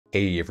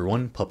Hey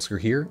everyone, Pupsker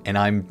here, and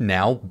I'm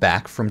now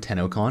back from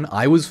Tennocon.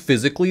 I was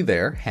physically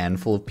there,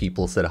 handful of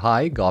people said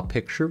hi, got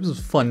pictures, it was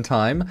a fun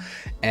time,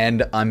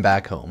 and I'm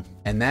back home.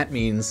 And that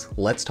means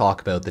let's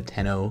talk about the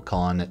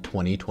Tennocon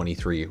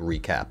 2023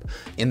 recap.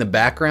 In the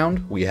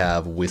background, we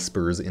have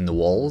Whispers in the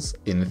Walls.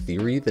 In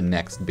theory, the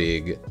next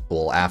big,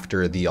 well,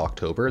 after the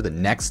October, the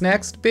next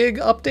big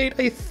update,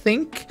 I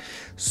think.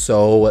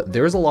 So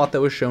there's a lot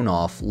that was shown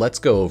off. Let's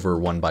go over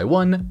one by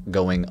one,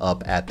 going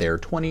up at their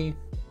 2023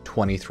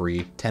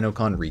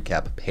 Tennocon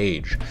recap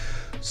page.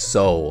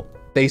 So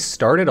they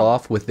started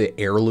off with the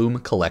Heirloom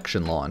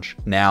collection launch.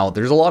 Now,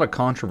 there's a lot of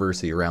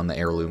controversy around the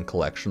Heirloom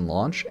collection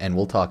launch, and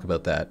we'll talk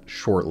about that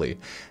shortly.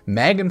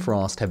 Mag and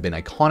Frost have been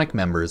iconic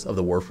members of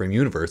the Warframe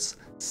universe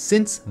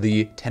since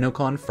the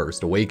Tennocon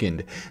first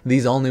awakened.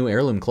 These all-new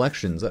Heirloom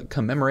collections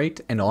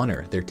commemorate and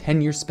honor their 10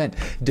 years spent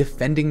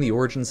defending the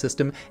Origin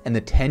system and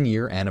the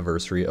 10-year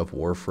anniversary of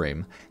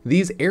Warframe.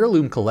 These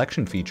Heirloom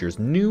collection features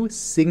new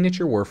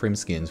signature Warframe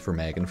skins for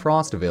Mag and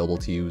Frost available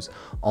to use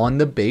on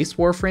the base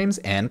Warframes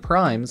and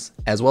Primes,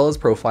 as well as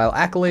profile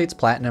accolades,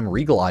 Platinum,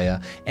 Regal Aya,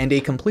 and a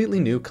completely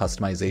new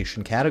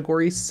customization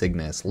category,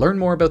 Cygnus. Learn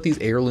more about these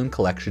Heirloom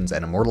collections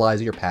and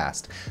immortalize your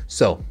past.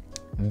 So,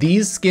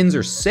 these skins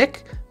are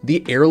sick.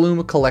 The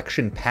Heirloom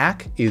collection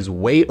pack is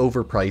way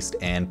overpriced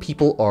and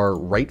people are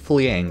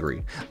rightfully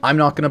angry. I'm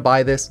not gonna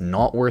buy this,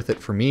 not worth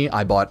it for me.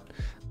 I bought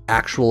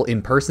actual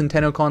in-person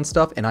Tennocon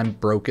stuff and I'm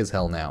broke as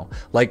hell now.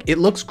 Like, it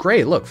looks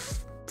great, look.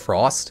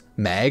 Frost,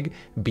 Mag,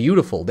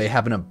 beautiful. They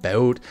have an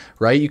about,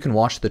 right? You can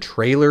watch the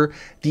trailer.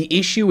 The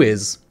issue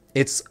is,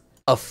 it's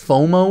a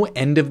FOMO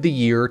end of the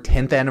year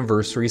 10th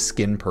anniversary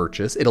skin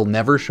purchase. It'll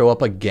never show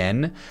up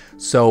again.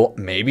 So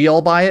maybe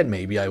I'll buy it,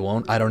 maybe I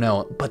won't, I don't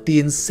know. But the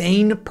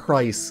insane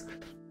price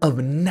of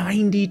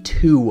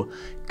 92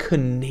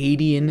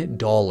 Canadian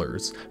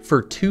dollars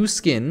for 2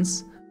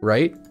 skins,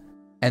 right?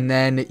 And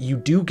then you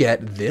do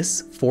get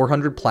this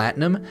 400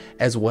 Platinum,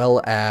 as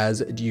well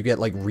as you get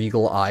like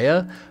Regal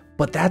Aya.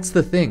 But that's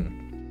the thing.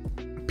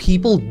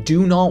 People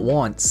do not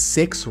want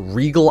 6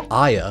 Regal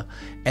Aya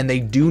and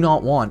they do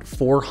not want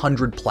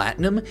 400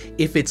 Platinum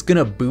if it's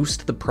gonna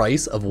boost the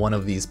price of one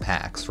of these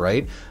packs,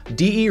 right?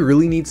 DE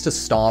really needs to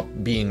stop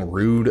being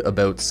rude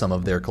about some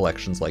of their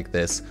collections like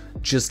this.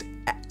 Just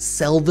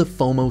sell the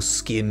FOMO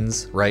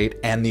skins, right?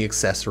 And the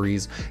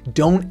accessories.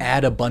 Don't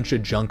add a bunch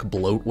of junk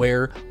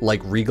bloatware like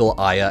Regal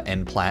Aya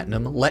and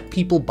Platinum. Let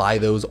people buy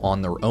those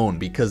on their own,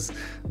 because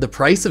the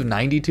price of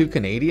 92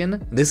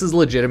 Canadian, this is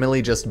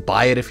legitimately just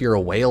buy it if you're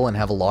a whale and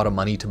have a lot of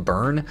money to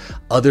burn.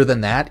 Other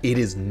than that, it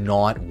is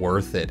not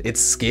worth it.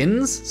 It's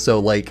skins, so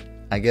like,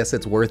 I guess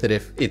it's worth it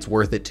if it's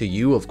worth it to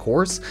you, of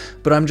course,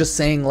 but I'm just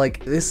saying,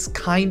 like, this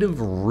kind of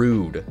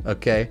rude,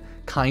 okay?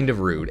 Kind of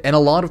rude. And a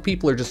lot of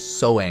people are just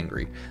so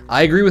angry.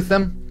 I agree with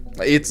them.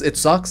 It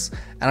sucks,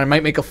 and I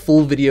might make a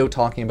full video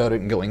talking about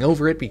it and going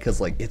over it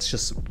because, like, it's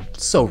just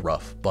so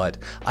rough, but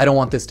I don't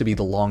want this to be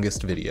the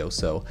longest video,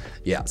 so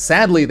yeah.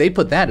 Sadly, they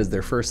put that as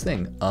their first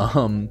thing.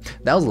 That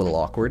was a little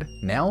awkward.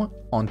 Now,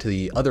 on to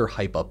the other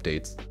hype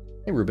updates.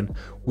 Hey, Ruben,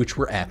 which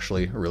were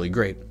actually really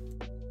great.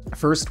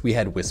 First, we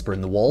had Whisper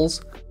in the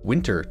Walls,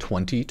 Winter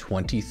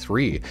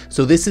 2023.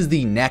 So this is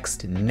the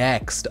next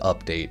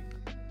update.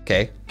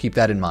 Okay, keep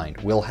that in mind.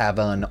 We'll have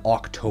an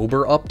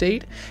October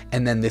update,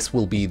 and then this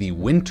will be the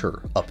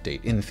winter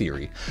update, in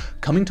theory.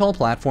 Coming to all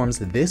platforms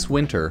this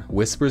winter,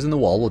 Whispers in the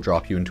Wall will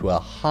drop you into a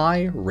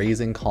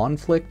high-raising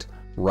conflict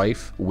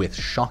rife with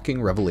shocking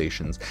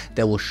revelations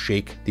that will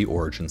shake the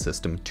Origin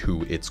system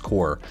to its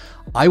core.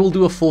 I will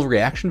do a full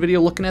reaction video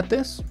looking at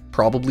this,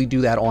 probably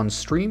do that on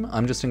stream.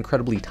 I'm just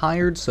incredibly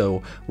tired,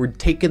 so we're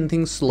taking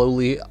things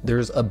slowly.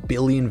 There's a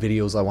billion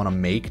videos I want to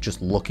make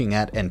just looking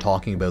at and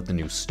talking about the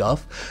new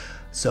stuff.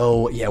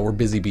 So yeah, we're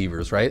busy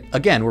beavers, right?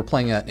 Again, we're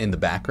playing it in the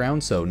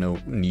background, so no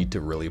need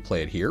to really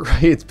play it here,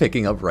 right? It's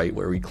picking up right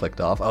where we clicked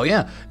off. Oh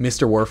yeah,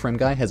 Mr. Warframe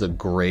guy has a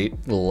great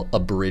little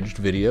abridged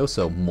video,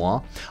 so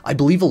moi. I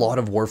believe a lot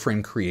of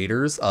Warframe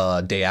creators,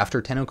 day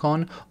after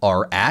Tennocon,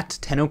 are at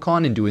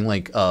Tennocon and doing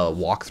like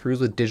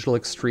walkthroughs with Digital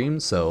Extreme,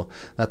 so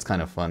that's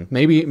kind of fun.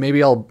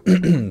 Maybe I'll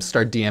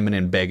start DMing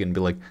and begging and be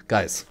like,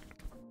 guys,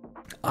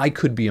 I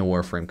could be a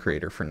Warframe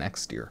creator for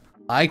next year.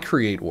 I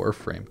create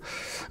Warframe.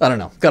 I don't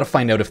know, gotta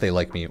find out if they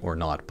like me or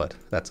not, but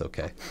that's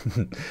okay.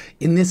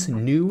 In this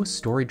new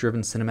story-driven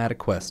cinematic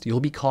quest,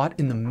 you'll be caught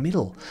in the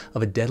middle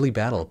of a deadly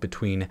battle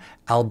between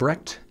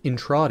Albrecht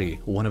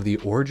Intradi, one of the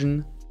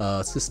Origin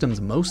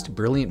system's most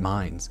brilliant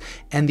minds,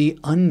 and the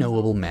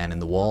unknowable man in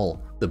the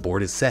wall. The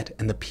board is set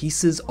and the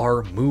pieces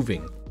are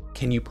moving.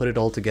 Can you put it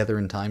all together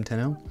in time,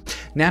 Tenno?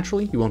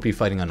 Naturally, you won't be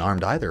fighting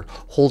unarmed either.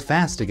 Hold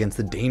fast against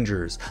the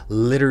dangers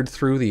littered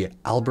through the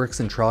Albrecht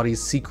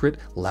Intradi's secret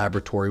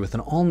laboratory with an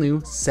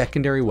all-new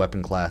secondary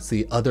weapon class,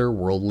 the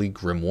Otherworldly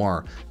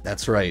Grimoire.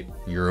 That's right,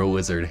 you're a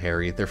wizard,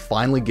 Harry. They're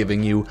finally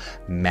giving you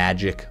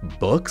magic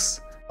books.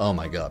 Oh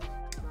my god.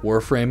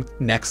 Warframe,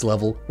 next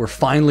level. We're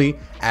finally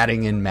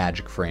adding in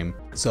Magic Frame.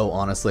 So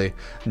honestly,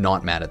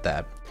 not mad at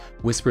that.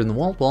 Whisper in the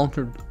Wall will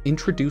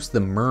introduce the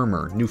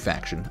Murmur new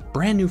faction,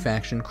 brand new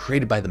faction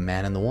created by the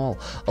Man in the Wall,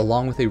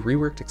 along with a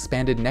reworked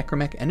expanded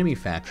Necromech enemy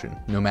faction.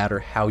 No matter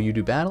how you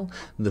do battle,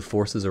 the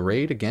forces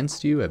arrayed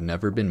against you have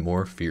never been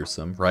more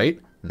fearsome, right?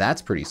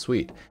 That's pretty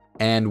sweet.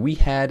 And we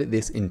had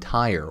this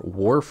entire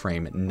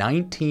Warframe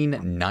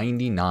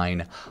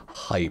 1999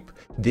 hype.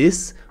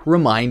 This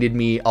reminded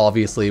me,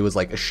 obviously it was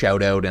like a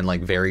shout out and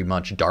like very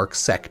much dark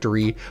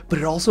sector-y, but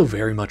it also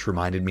very much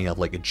reminded me of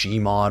like a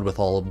Gmod with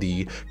all of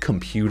the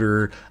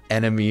computer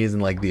enemies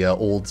and like the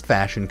old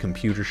fashioned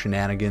computer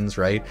shenanigans,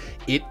 right?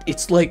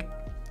 It's like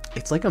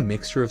a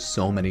mixture of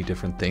so many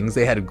different things.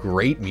 They had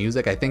great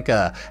music. I think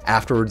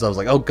afterwards I was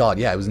like, oh god,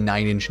 yeah, it was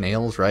 9 Inch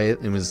Nails, right?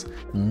 It was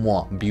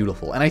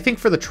beautiful. And I think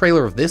for the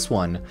trailer of this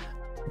one,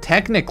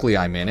 technically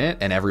I'm in it,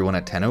 and everyone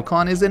at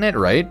Tennocon is in it,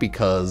 right?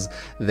 Because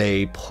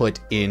they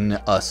put in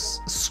us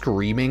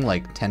screaming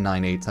like 10,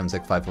 9, 8, 7,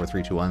 6, 5, 4,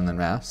 3, 2, 1, and then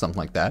math, something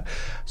like that.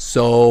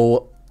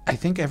 So I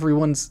think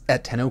everyone's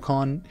at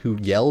Tennocon who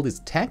yelled is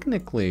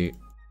technically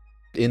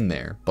in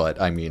there,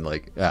 but I mean,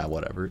 like,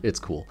 whatever, it's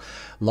cool.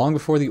 Long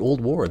before the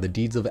Old War, the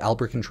deeds of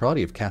Albrecht and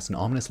Trotty have cast an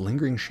ominous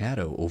lingering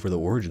shadow over the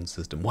origin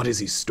system. What is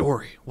his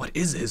story? What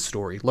is his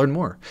story? Learn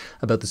more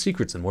about the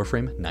secrets in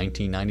Warframe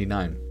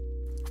 1999.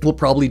 We'll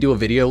probably do a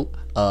video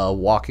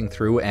walking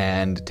through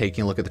and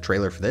taking a look at the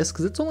trailer for this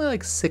because it's only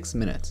like 6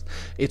 minutes.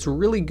 It's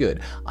really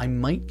good. I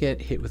might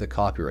get hit with a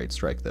copyright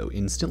strike though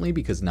instantly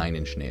because 9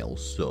 Inch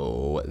Nails,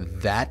 so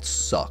that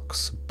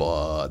sucks,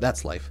 but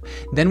that's life.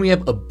 Then we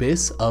have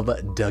Abyss of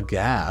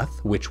Dagath,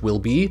 which will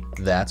be,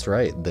 that's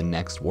right, the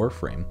next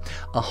Warframe.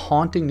 A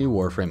haunting new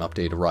Warframe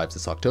update arrives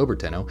this October,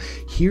 Tenno.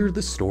 Hear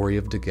the story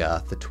of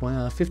Dagath, the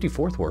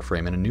 54th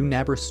Warframe, and a new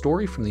Nabra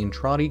story from the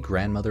Entrati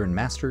grandmother and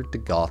master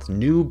Dagath's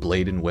new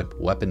blade and whip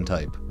weapon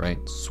type, right?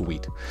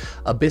 Sweet.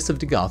 Abyss of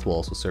Dagath will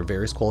also serve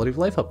various quality of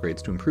life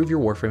upgrades to improve your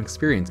Warframe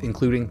experience,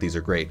 including, these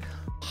are great,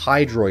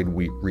 Hydroid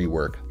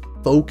rework,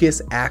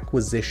 focus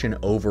acquisition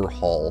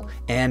overhaul,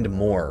 and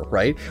more,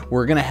 right?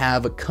 We're gonna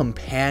have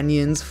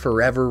companions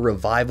forever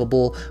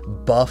revivable,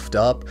 buffed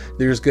up.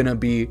 There's gonna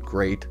be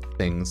great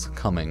things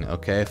coming,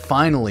 okay?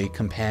 Finally,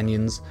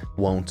 companions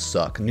won't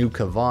suck. New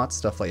Kavat,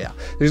 stuff like that.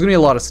 There's gonna be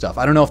a lot of stuff.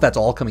 I don't know if that's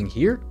all coming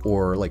here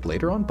or like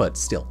later on, but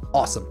still,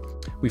 awesome.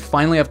 We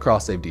finally have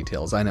cross-save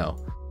details, I know.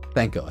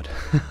 Thank God.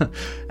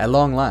 At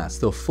long last,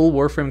 the full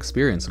Warframe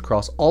experience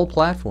across all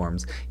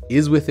platforms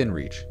is within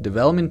reach.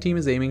 Development team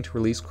is aiming to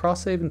release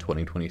cross-save in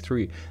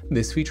 2023.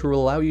 This feature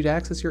will allow you to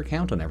access your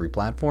account on every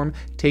platform,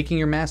 taking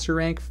your master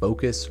rank,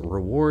 focus,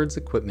 rewards,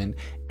 equipment,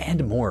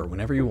 and more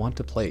whenever you want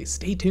to play.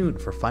 Stay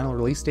tuned for final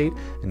release date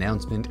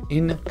announcement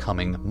in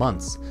coming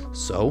months.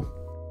 So,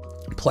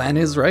 plan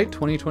is right,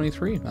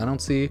 2023. I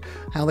don't see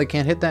how they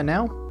can't hit that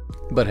now,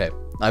 but hey,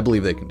 I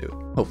believe they can do it.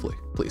 Hopefully,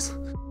 please.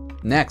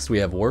 Next, we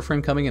have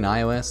Warframe coming in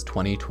iOS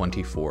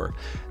 2024.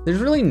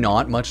 There's really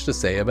not much to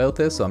say about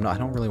this, so I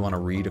don't really want to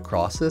read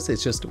across this.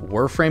 It's just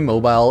Warframe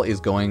Mobile is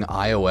going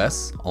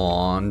iOS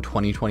on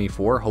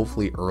 2024,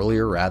 hopefully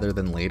earlier rather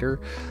than later.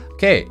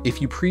 Okay,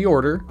 if you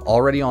pre-order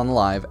already on the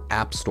live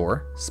App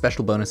Store,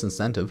 special bonus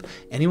incentive,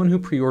 anyone who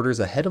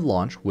pre-orders ahead of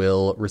launch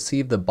will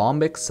receive the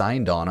Bombic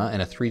Signdana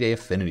and a 3-day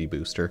affinity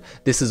booster.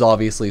 This is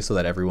obviously so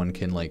that everyone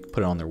can like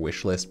put it on their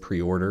wish list,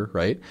 pre-order,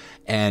 right?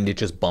 And it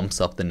just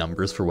bumps up the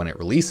numbers for when it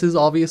releases,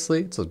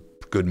 obviously. It's a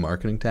good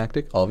marketing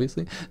tactic,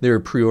 obviously. There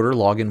are pre-order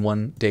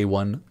login day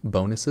one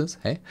bonuses.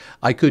 Hey,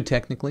 I could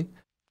technically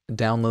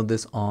download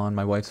this on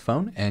my wife's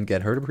phone and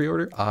get her to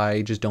pre-order.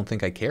 I just don't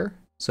think I care.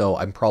 So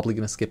I'm probably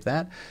going to skip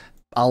that.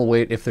 I'll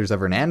wait if there's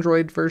ever an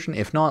Android version.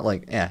 If not,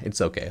 like, it's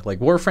okay. Like,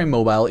 Warframe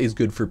Mobile is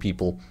good for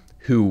people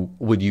who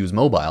would use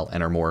mobile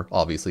and are more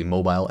obviously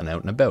mobile and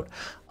out and about.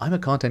 I'm a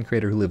content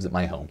creator who lives at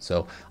my home,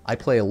 so I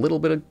play a little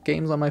bit of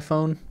games on my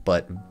phone,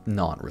 but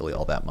not really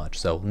all that much.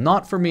 So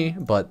not for me,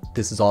 but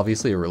this is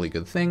obviously a really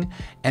good thing,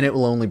 and it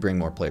will only bring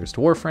more players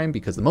to Warframe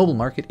because the mobile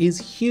market is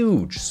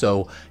huge.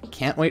 So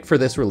can't wait for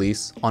this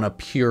release on a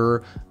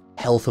pure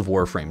Health of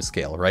Warframe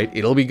scale, right?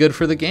 It'll be good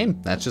for the game.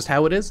 That's just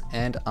how it is,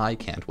 and I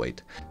can't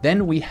wait.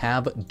 Then we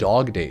have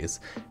Dog Days.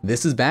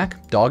 This is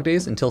back, Dog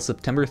Days, until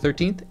September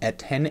 13th at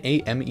 10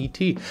 a.m. ET.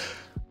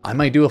 I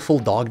might do a full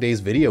Dog Days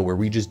video where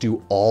we just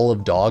do all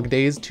of Dog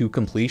Days to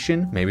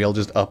completion. Maybe I'll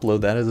just upload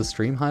that as a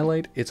stream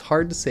highlight. It's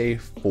hard to say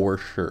for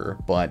sure,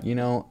 but you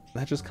know,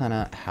 that's just kind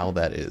of how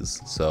that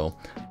is. So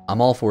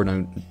I'm all for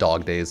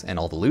Dog Days and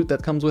all the loot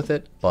that comes with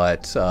it,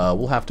 but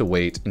we'll have to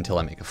wait until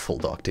I make a full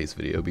Dog Days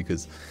video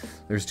because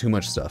there's too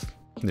much stuff.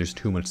 There's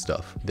too much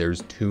stuff.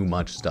 There's too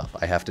much stuff.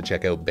 I have to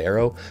check out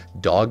Barrow,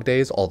 Dog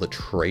Days, all the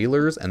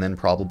trailers, and then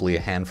probably a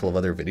handful of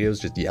other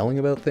videos just yelling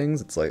about things.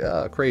 It's like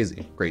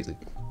crazy, crazy.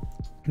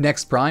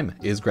 Next Prime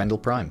is Grendel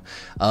Prime.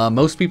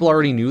 Most people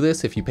already knew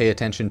this if you pay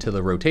attention to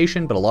the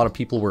rotation, but a lot of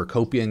people were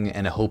copying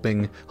and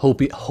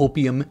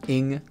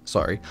hopiuming,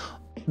 sorry,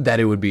 that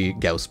it would be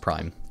Gauss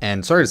Prime.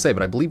 And sorry to say,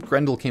 but I believe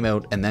Grendel came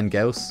out and then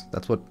Gauss.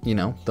 That's what, you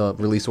know, the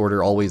release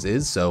order always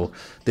is. So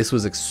this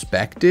was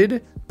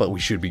expected, but we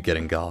should be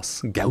getting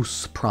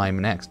Gauss Prime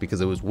next,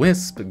 because it was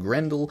Wisp,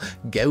 Grendel,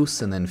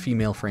 Gauss, and then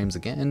female frames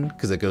again,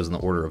 because it goes in the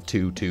order of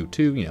 2, 2,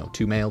 2, you know,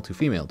 2 male, 2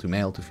 female, 2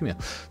 male, 2 female.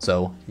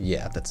 So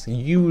yeah, that's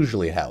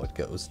usually how it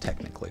goes,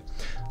 technically.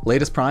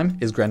 Latest Prime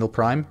is Grendel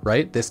Prime,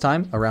 right? This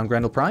time around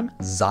Grendel Prime,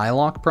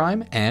 Xylock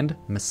Prime, and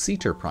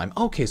Maceter Prime.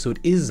 Okay, so it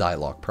is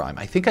Xylock Prime.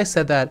 I think I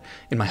said that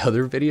in my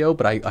other video,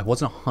 but I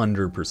wasn't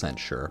 100%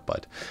 sure,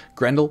 but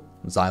Grendel,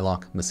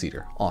 Xylock,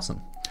 Maceter,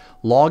 awesome.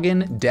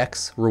 Login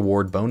Dex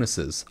reward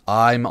bonuses.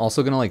 I'm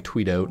also gonna like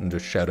tweet out and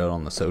just shout out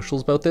on the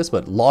socials about this,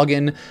 but log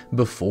in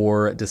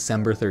before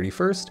December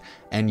 31st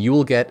and you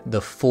will get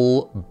the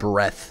full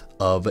breadth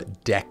of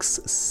Dex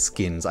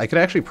Skins. I could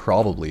actually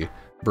probably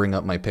bring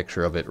up my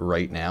picture of it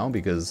right now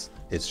because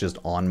it's just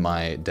on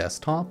my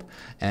desktop,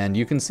 and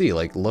you can see,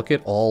 like, look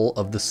at all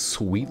of the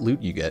sweet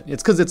loot you get.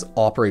 It's because it's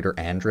operator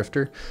and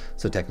drifter,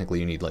 so technically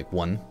you need like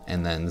one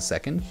and then the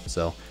second,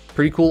 so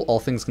pretty cool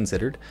all things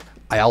considered.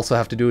 I also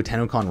have to do a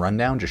Tennocon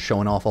rundown, just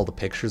showing off all the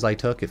pictures I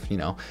took. If, you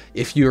know,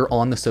 if you're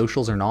on the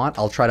socials or not,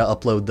 I'll try to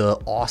upload the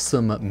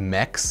awesome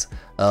mechs,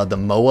 the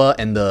Moa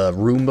and the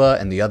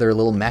Roomba and the other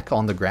little mech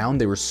on the ground.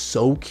 They were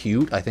so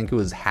cute. I think it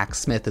was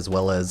Hacksmith as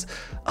well as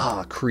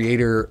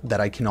creator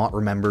that I cannot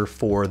remember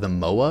for the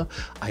Moa.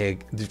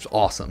 It's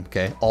awesome,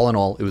 okay? All in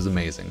all, it was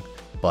amazing.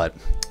 But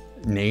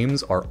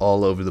names are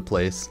all over the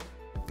place.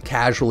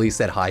 Casually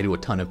said hi to a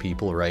ton of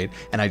people, right?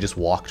 And I just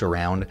walked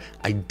around.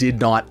 I did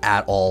not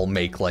at all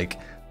make like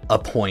a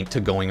point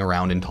to going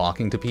around and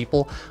talking to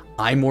people.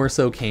 I more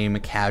so came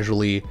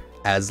casually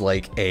as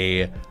like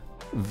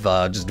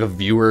just a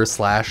viewer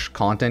slash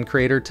content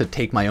creator to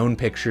take my own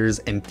pictures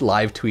and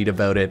live tweet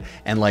about it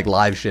and like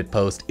live shit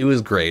post. It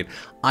was great.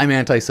 I'm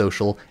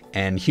antisocial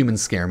and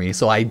humans scare me,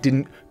 so I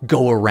didn't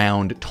go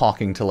around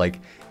talking to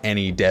like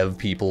any dev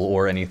people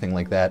or anything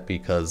like that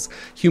because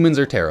humans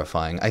are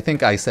terrifying. I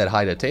think I said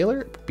hi to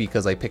Taylor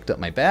because I picked up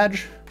my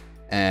badge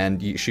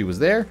and she was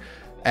there.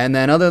 And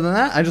then other than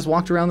that, I just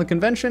walked around the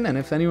convention, and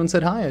if anyone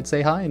said hi, I'd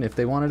say hi, and if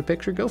they wanted a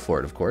picture, go for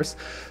it, of course.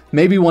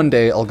 Maybe one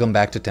day I'll come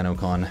back to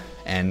Tennocon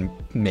and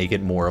make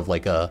it more of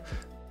like a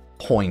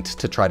point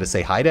to try to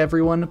say hi to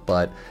everyone,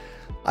 but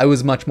I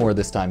was much more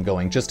this time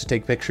going just to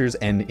take pictures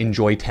and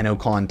enjoy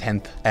Tennocon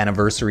 10th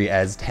anniversary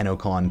as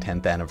Tennocon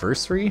 10th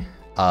anniversary.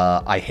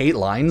 I hate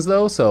lines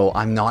though, so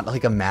I'm not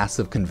like a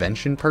massive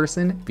convention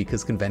person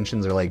because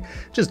conventions are like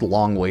just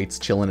long waits,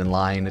 chilling in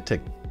line to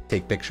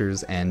take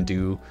pictures and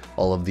do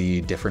all of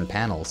the different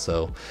panels.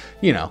 So,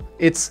 you know,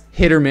 it's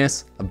hit or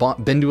miss.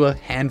 I've been to a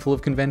handful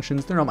of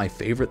conventions. They're not my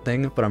favorite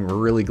thing, but I'm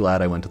really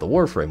glad I went to the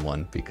Warframe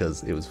one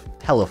because it was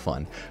hella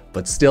fun.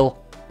 But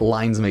still,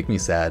 lines make me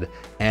sad.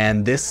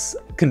 And this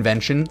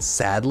convention,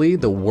 sadly,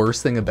 the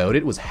worst thing about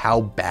it was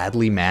how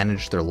badly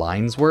managed their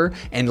lines were,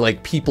 and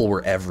like people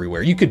were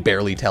everywhere. You could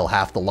barely tell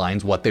half the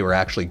lines what they were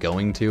actually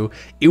going to.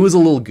 It was a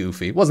little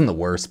goofy. It wasn't the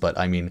worst, but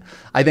I mean,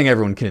 I think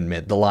everyone can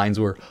admit the lines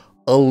were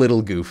a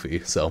little goofy,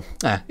 so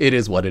it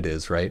is what it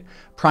is, right?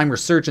 Prime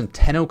Resurgent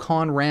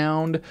Tennocon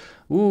round.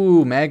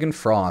 Ooh, Mag and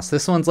Frost.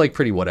 This one's like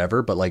pretty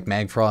whatever, but like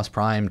Mag, Frost,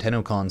 Prime,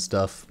 Tennocon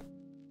stuff.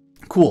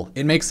 Cool.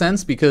 It makes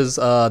sense because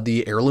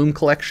the Heirloom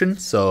collection.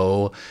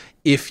 So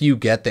if you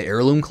get the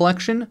Heirloom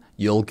collection,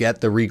 you'll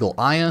get the Regal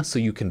Aya, so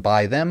you can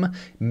buy them.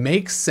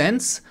 Makes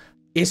sense.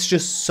 It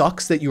just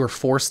sucks that you are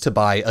forced to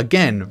buy,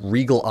 again,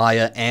 Regal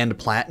Aya and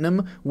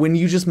Platinum when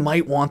you just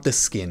might want the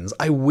skins.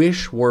 I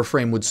wish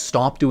Warframe would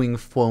stop doing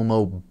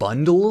FOMO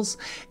bundles,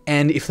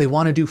 and if they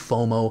want to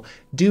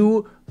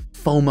do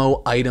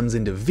FOMO items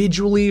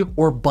individually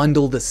or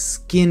bundle the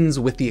skins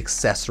with the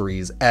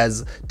accessories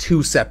as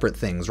two separate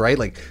things, right?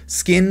 Like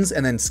skins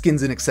and then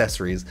skins and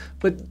accessories,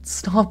 but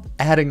stop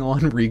adding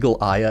on Regal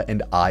Aya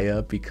and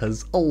Aya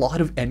because a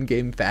lot of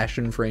endgame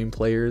fashion frame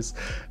players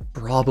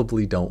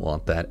probably don't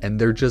want that and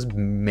they're just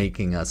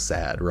making us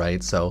sad,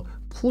 right? So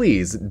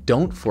please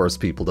don't force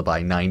people to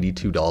buy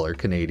 $92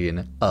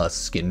 Canadian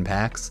skin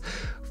packs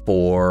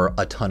for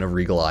a ton of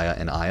Regal Aya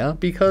and Aya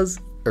because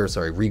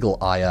Regal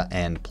Aya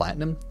and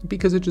Platinum,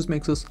 because it just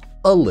makes us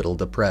a little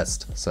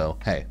depressed. So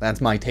hey, that's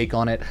my take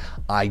on it.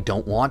 I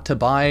don't want to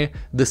buy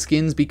the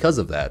skins because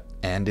of that,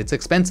 and it's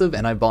expensive,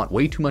 and I bought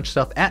way too much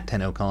stuff at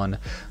Tennocon,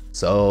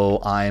 so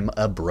I'm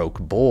a broke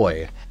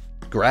boy.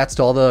 Congrats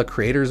to all the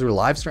creators who were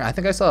live streaming. I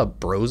think I saw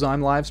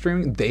Brozime live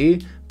streaming.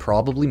 They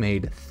probably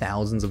made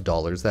thousands of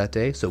dollars that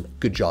day. So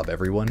good job,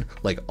 everyone.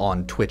 Like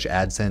on Twitch,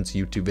 AdSense,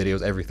 YouTube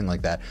videos, everything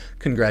like that.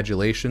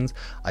 Congratulations.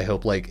 I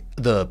hope like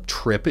the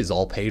trip is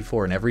all paid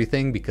for and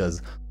everything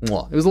because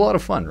well, it was a lot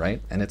of fun,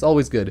 right? And it's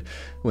always good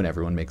when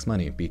everyone makes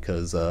money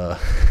because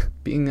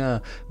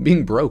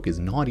being broke is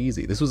not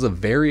easy. This was a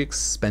very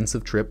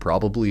expensive trip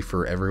probably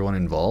for everyone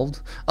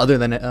involved, other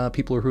than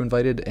people who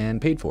invited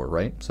and paid for,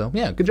 right? So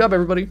yeah, good job,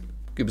 everybody.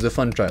 It was a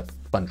fun trip.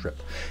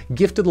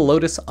 Gift of the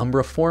Lotus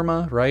Umbra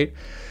Forma, right?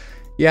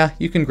 Yeah,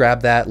 you can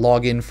grab that,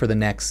 log in for the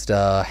next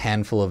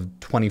handful of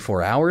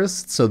 24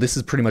 hours. So this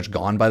is pretty much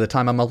gone by the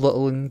time I'm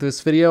uploading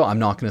this video. I'm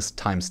not going to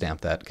timestamp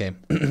that, okay?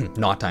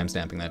 Not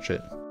timestamping that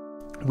shit.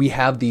 We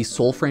have the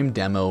Soulframe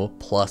demo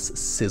plus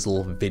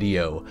sizzle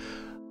video.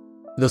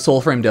 The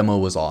Soulframe demo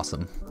was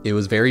awesome. It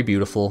was very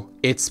beautiful.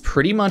 It's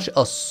pretty much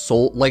a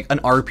like an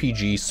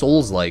RPG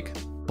Souls-like,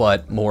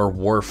 but more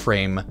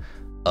Warframe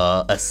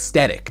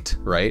aesthetic,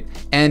 right?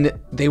 And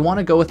they want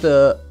to go with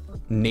the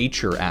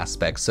nature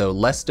aspect, so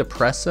less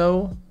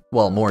depresso,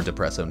 well, more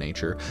depresso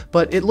nature,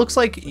 but it looks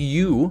like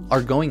you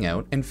are going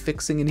out and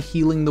fixing and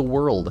healing the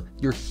world.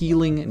 You're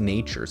healing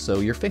nature,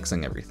 so you're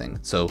fixing everything.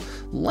 So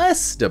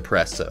less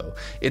depresso.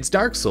 It's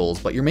Dark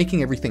Souls, but you're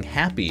making everything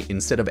happy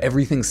instead of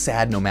everything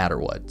sad no matter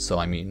what. So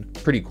I mean,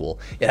 pretty cool.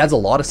 It has a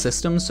lot of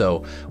systems,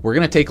 so we're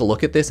gonna take a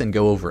look at this and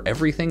go over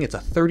everything. It's a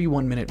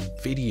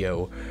 31-minute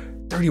video.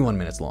 31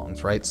 minutes long,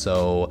 right?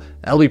 So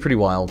that'll be pretty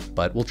wild,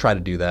 but we'll try to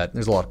do that.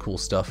 There's a lot of cool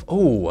stuff.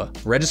 Oh,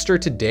 register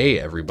today,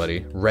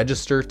 everybody.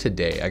 Register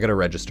today. I gotta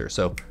register.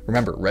 So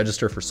remember,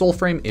 register for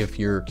Soulframe if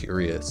you're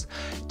curious.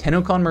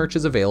 Tennocon merch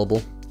is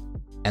available,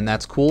 and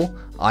that's cool.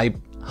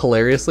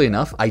 Hilariously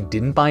enough, I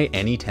didn't buy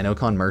any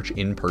Tennocon merch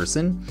in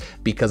person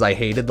because I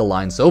hated the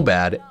line so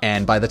bad,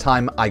 and by the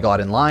time I got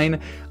in line,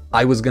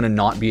 I was gonna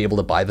not be able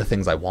to buy the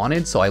things I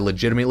wanted, so I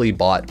legitimately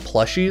bought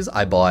plushies,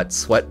 I bought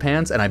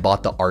sweatpants, and I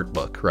bought the art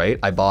book, right?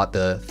 I bought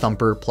the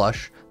Thumper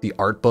plush, the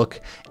art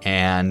book,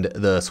 and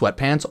the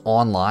sweatpants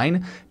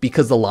online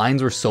because the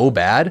lines were so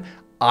bad.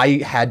 I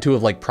had to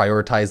have like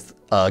prioritized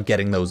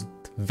getting those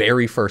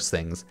very first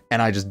things,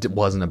 and I just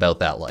wasn't about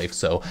that life.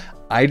 So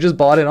I just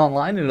bought it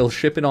online and it'll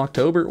ship in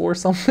October or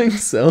something.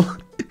 So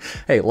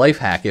hey, life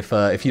hack, if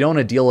you don't want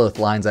to deal with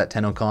lines at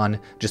Tennocon,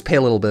 just pay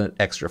a little bit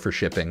extra for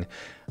shipping.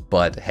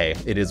 But hey,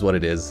 it is what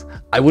it is.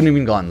 I wouldn't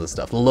even gotten this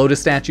stuff. The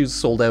Lotus statues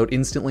sold out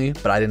instantly,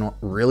 but I didn't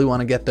really want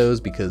to get those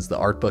because the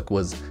art book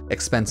was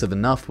expensive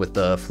enough with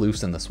the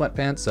floofs and the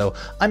sweatpants, so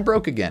I'm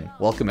broke again.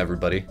 Welcome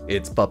everybody,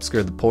 it's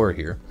Pupsker the Poor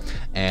here,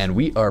 and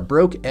we are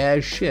broke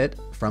as shit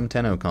from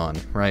Tennocon,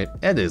 right?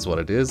 It is what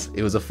it is.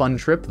 It was a fun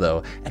trip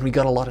though, and we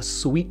got a lot of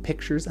sweet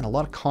pictures and a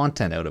lot of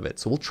content out of it,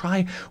 so we'll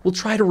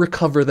try to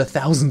recover the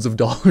thousands of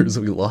dollars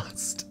we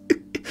lost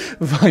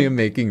via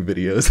making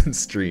videos and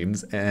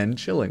streams and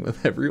chilling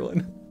with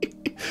everyone.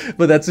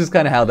 But that's just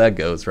kind of how that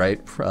goes,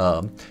 right?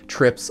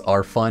 Trips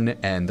are fun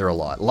and they're a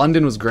lot.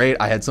 London was great.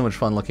 I had so much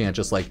fun looking at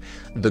just like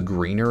the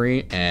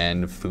greenery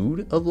and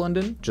food of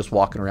London, just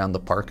walking around the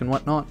park and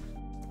whatnot,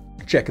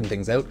 checking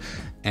things out.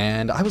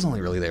 And I was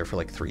only really there for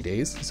like 3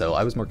 days, so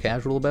I was more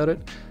casual about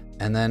it.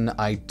 And then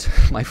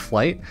my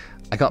flight,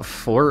 I got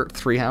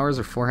 3 hours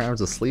or 4 hours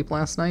of sleep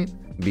last night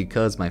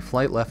because my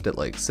flight left at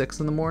like 6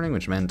 in the morning,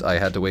 which meant I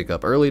had to wake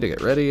up early to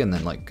get ready and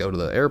then like go to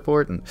the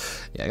airport. And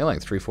yeah, I got like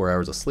 3-4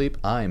 hours of sleep.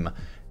 I'm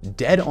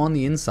dead on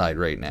the inside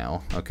right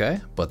now,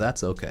 okay? But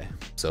that's okay.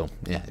 So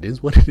yeah, it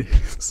is what it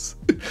is.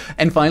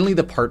 And finally,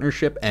 the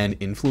partnership and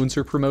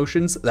influencer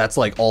promotions. That's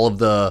like all of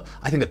the,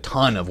 I think a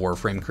ton of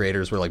Warframe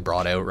creators were like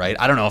brought out, right?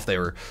 I don't know if they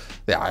were,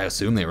 I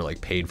assume they were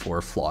like paid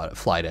for,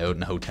 flight out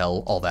and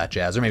hotel, all that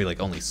jazz, or maybe like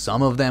only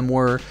some of them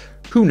were.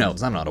 Who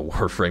knows? I'm not a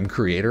Warframe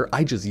creator.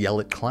 I just yell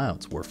at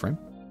clouds. Warframe,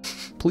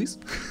 please.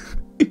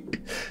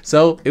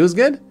 So it was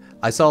good.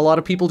 I saw a lot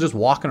of people just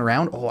walking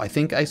around. Oh, I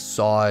think I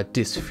saw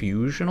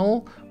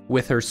Disfusional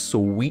with her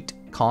sweet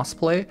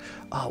cosplay.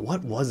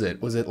 What was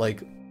it? Was it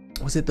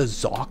the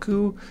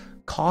Zaku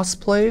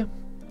cosplay?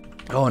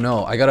 Oh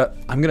no,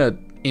 I'm gonna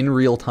in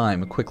real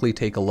time quickly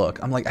take a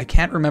look. I'm like, I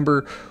can't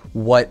remember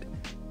what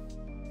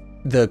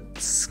the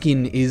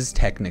skin is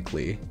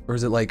technically, or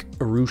is it like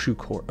Urushu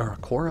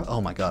Korra? Oh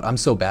my god, I'm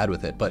so bad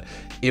with it, but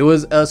it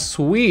was a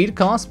sweet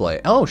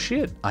cosplay. Oh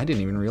shit, I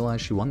didn't even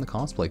realize she won the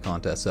cosplay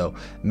contest, so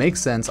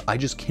makes sense. I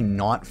just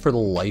cannot for the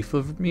life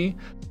of me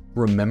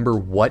remember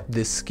what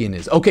this skin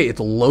is. Okay, it's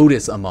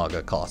Lotus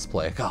Amaga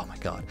cosplay. Oh my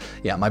god.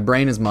 Yeah, my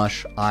brain is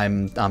mush.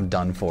 I'm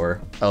done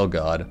for. Oh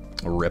god.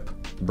 Rip.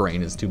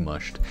 Brain is too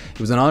mushed. It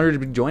was an honor to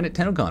be joined at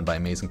Tennocon by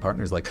amazing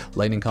partners like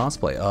Lightning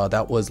Cosplay.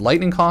 That was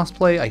Lightning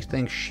Cosplay. I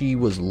think she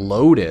was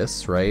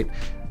Lotus, right?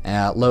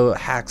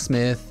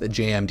 Hacksmith,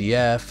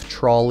 JMDF,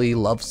 Trolley,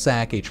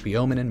 Lovesack, HP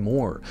Omen, and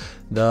more.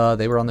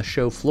 They were on the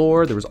show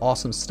floor. There was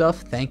awesome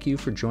stuff. Thank you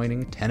for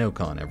joining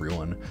Tennocon,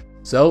 everyone.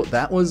 So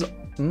that was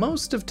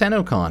most of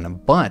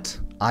Tennocon, but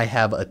I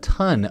have a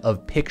ton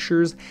of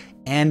pictures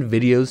and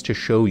videos to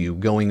show you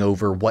going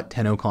over what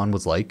Tennocon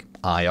was like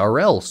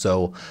IRL.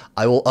 So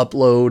I will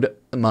upload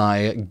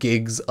my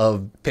gigs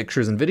of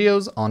pictures and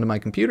videos onto my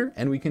computer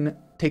and we can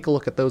take a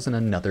look at those in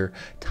another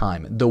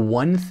time. The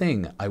one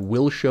thing I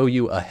will show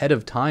you ahead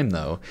of time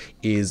though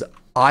is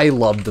I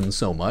loved them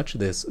so much.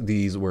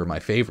 These were my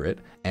favorite,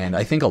 and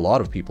I think a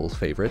lot of people's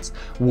favorites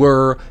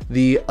were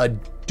the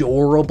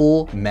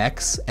adorable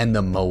mechs and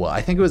the MOA.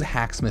 I think it was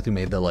Hacksmith who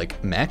made the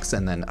like mechs,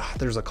 and then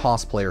there's a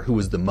cosplayer who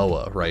was the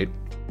MOA, right?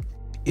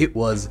 It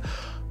was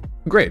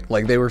great.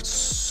 Like they were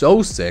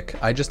so sick.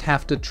 I just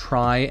have to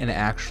try and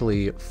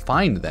actually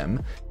find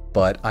them.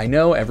 But I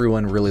know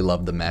everyone really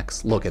loved the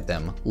mechs. Look at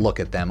them.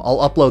 Look at them.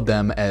 I'll upload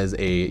them as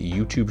a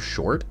YouTube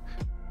short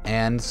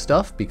and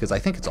stuff because I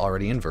think it's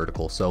already in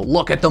vertical. So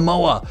look at the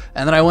MOA.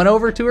 And then I went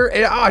over to her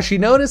and she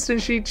noticed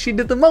and she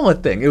did the MOA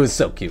thing. It was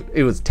so cute.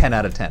 It was 10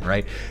 out of 10,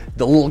 right?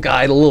 The little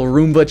guy, the little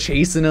Roomba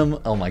chasing him.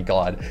 Oh my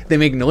God. They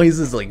make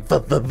noises like,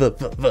 and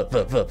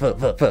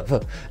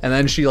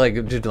then she like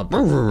did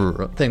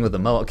the thing with the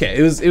MOA. Okay,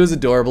 it was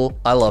adorable.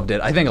 I loved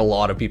it. I think a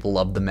lot of people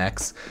loved the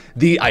mechs.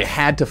 I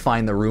had to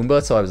find the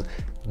Roomba, so I was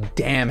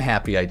damn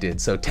happy I did.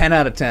 So 10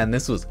 out of 10,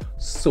 this was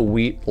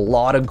sweet. A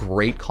lot of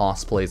great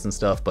cosplays and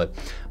stuff, but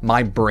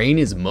my brain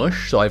is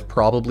mush, so I've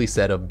probably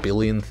said a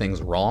billion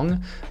things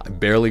wrong. I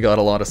barely got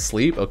a lot of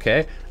sleep,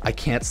 okay? I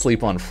can't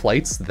sleep on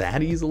flights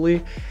that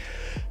easily,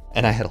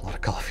 and I had a lot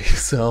of coffee.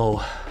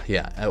 So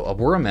yeah,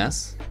 we're a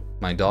mess.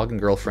 My dog and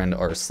girlfriend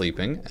are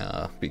sleeping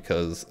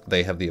because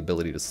they have the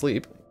ability to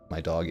sleep. My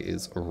dog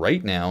is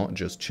right now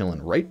just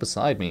chilling right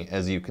beside me,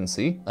 as you can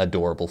see.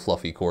 Adorable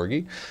fluffy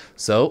corgi.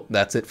 So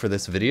that's it for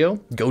this video.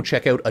 Go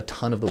check out a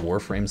ton of the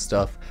Warframe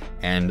stuff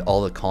and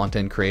all the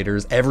content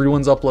creators.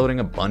 Everyone's uploading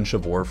a bunch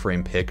of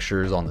Warframe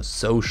pictures on the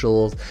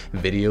socials,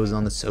 videos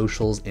on the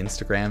socials,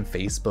 Instagram,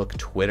 Facebook,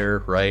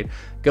 Twitter, right?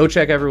 Go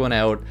check everyone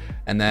out,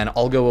 and then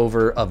I'll go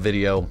over a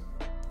video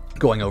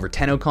going over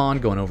Tennocon,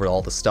 going over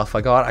all the stuff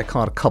I got. I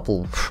got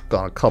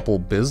a couple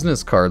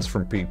business cards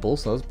from people,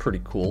 so that was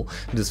pretty cool.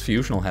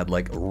 Disfusional had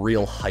like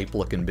real hype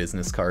looking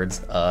business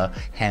cards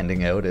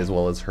handing out, as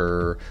well as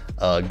her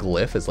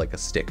glyph as like a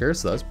sticker,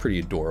 so that was pretty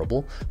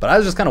adorable. But I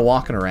was just kind of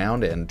walking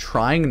around and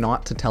trying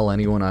not to tell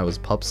anyone I was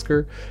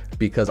Pupsker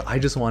because I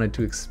just wanted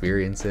to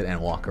experience it and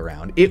walk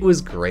around. It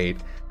was great.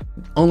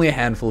 Only a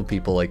handful of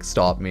people like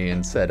stopped me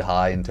and said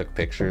hi and took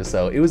pictures,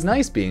 so it was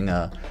nice being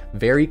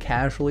very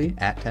casually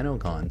at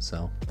Tennocon.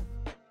 So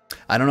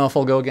I don't know if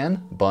I'll go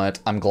again, but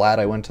I'm glad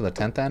I went to the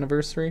 10th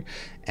anniversary,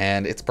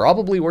 and it's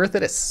probably worth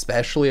it,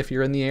 especially if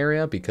you're in the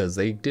area, because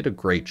they did a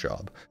great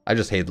job. I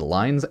just hate the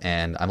lines,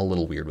 and I'm a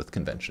little weird with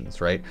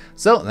conventions, right?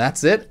 So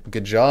that's it.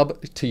 Good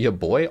job to your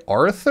boy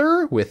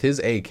Arthur with his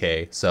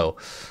AK. So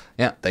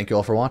yeah, thank you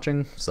all for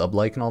watching, sub,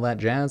 like, and all that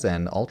jazz,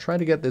 and I'll try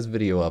to get this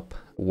video up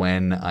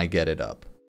when I get it up.